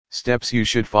Steps you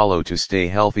should follow to stay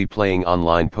healthy playing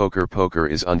online poker. Poker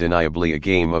is undeniably a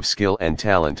game of skill and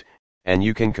talent, and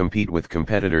you can compete with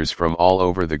competitors from all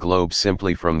over the globe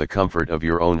simply from the comfort of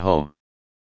your own home.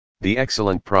 The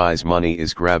excellent prize money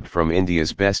is grabbed from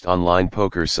India's best online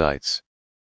poker sites.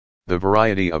 The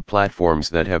variety of platforms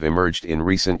that have emerged in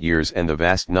recent years and the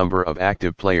vast number of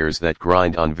active players that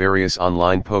grind on various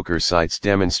online poker sites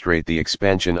demonstrate the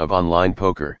expansion of online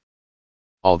poker.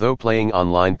 Although playing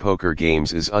online poker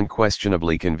games is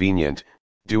unquestionably convenient,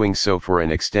 doing so for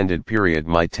an extended period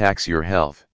might tax your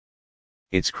health.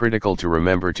 It's critical to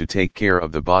remember to take care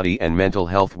of the body and mental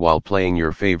health while playing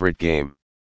your favorite game.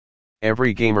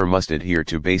 Every gamer must adhere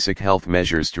to basic health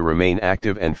measures to remain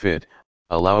active and fit,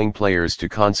 allowing players to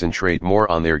concentrate more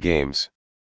on their games.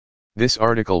 This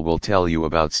article will tell you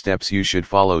about steps you should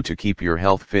follow to keep your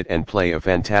health fit and play a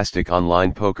fantastic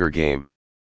online poker game.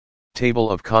 Table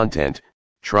of content.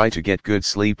 Try to get good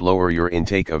sleep. Lower your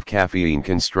intake of caffeine.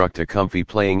 Construct a comfy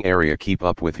playing area. Keep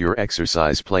up with your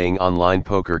exercise playing online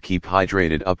poker. Keep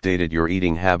hydrated. Updated your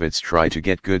eating habits. Try to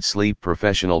get good sleep.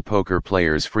 Professional poker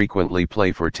players frequently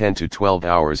play for 10 to 12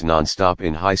 hours non-stop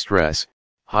in high stress,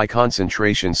 high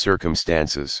concentration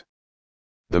circumstances.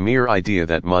 The mere idea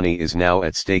that money is now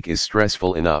at stake is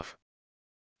stressful enough.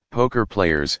 Poker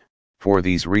players, for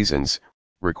these reasons,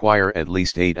 require at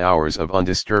least 8 hours of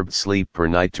undisturbed sleep per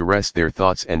night to rest their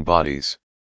thoughts and bodies.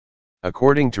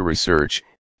 According to research,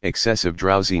 excessive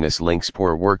drowsiness links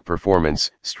poor work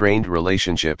performance, strained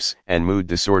relationships, and mood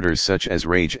disorders such as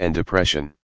rage and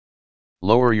depression.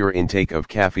 Lower your intake of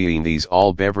caffeine. These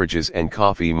all beverages and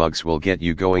coffee mugs will get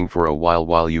you going for a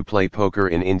while you play poker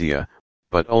in India,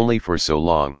 but only for so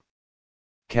long.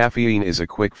 Caffeine is a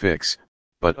quick fix,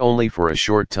 but only for a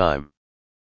short time.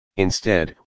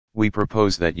 Instead, we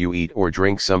propose that you eat or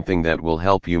drink something that will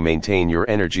help you maintain your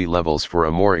energy levels for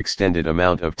a more extended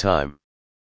amount of time.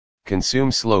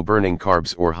 Consume slow-burning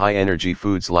carbs or high-energy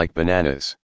foods like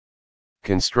bananas.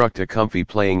 Construct a comfy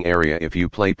playing area. If you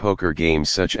play poker games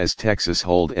such as Texas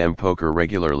Hold'em poker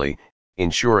regularly,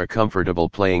 ensure a comfortable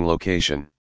playing location.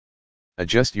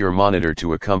 Adjust your monitor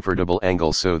to a comfortable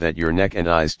angle so that your neck and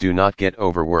eyes do not get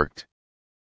overworked.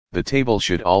 The table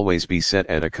should always be set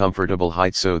at a comfortable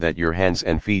height so that your hands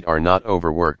and feet are not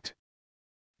overworked.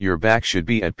 Your back should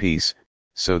be at peace,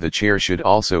 so the chair should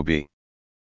also be.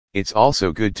 It's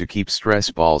also good to keep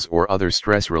stress balls or other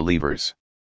stress relievers.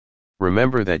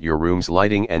 Remember that your room's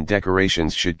lighting and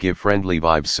decorations should give friendly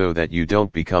vibes so that you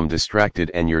don't become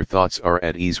distracted and your thoughts are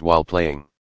at ease while playing.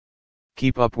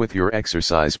 Keep up with your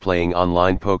exercise. Playing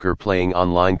online poker. Playing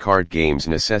online card games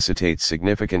necessitates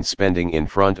significant spending in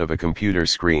front of a computer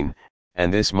screen,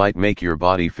 and this might make your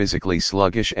body physically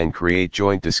sluggish and create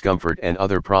joint discomfort and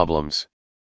other problems.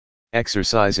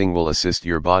 Exercising will assist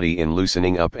your body in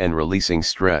loosening up and releasing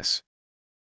stress.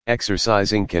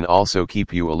 Exercising can also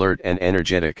keep you alert and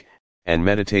energetic, and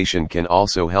meditation can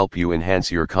also help you enhance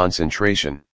your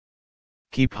concentration.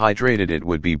 Keep hydrated. It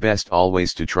would be best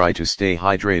always to try to stay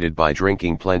hydrated by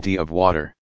drinking plenty of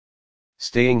water.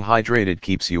 Staying hydrated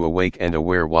keeps you awake and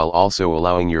aware while also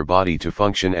allowing your body to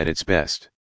function at its best.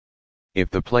 If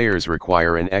the players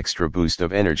require an extra boost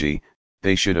of energy,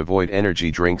 they should avoid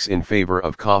energy drinks in favor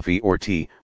of coffee or tea,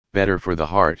 better for the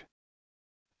heart.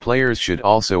 Players should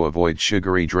also avoid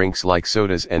sugary drinks like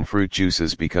sodas and fruit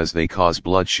juices because they cause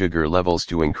blood sugar levels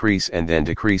to increase and then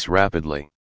decrease rapidly.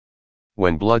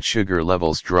 When blood sugar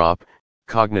levels drop,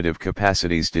 cognitive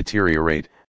capacities deteriorate,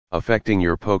 affecting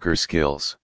your poker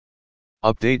skills.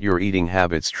 Update your eating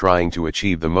habits. Trying to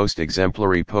achieve the most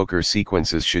exemplary poker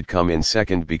sequences should come in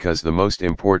second because the most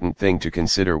important thing to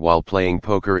consider while playing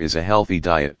poker is a healthy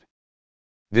diet.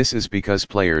 This is because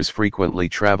players frequently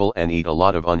travel and eat a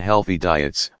lot of unhealthy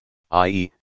diets, i.e.,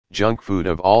 junk food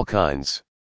of all kinds.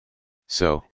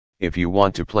 So, if you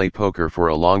want to play poker for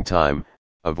a long time,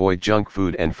 avoid junk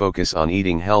food and focus on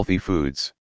eating healthy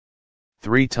foods.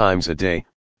 3 times a day,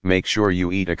 make sure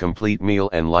you eat a complete meal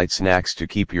and light snacks to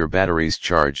keep your batteries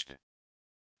charged.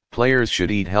 Players should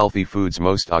eat healthy foods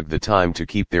most of the time to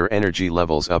keep their energy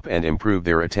levels up and improve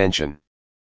their attention.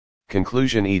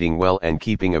 Conclusion: eating well and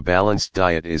keeping a balanced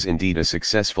diet is indeed a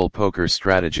successful poker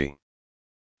strategy.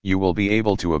 You will be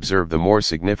able to observe the more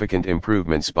significant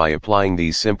improvements by applying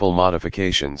these simple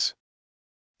modifications.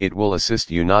 It will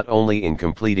assist you not only in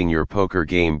completing your poker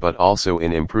game but also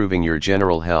in improving your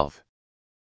general health.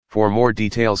 For more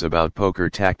details about poker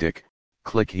tactic,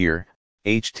 click here,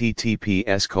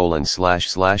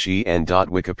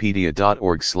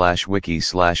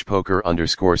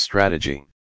 https://en.wikipedia.org/wiki/poker_strategy.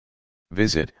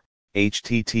 Visit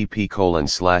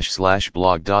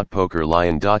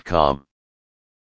http://blog.pokerlion.com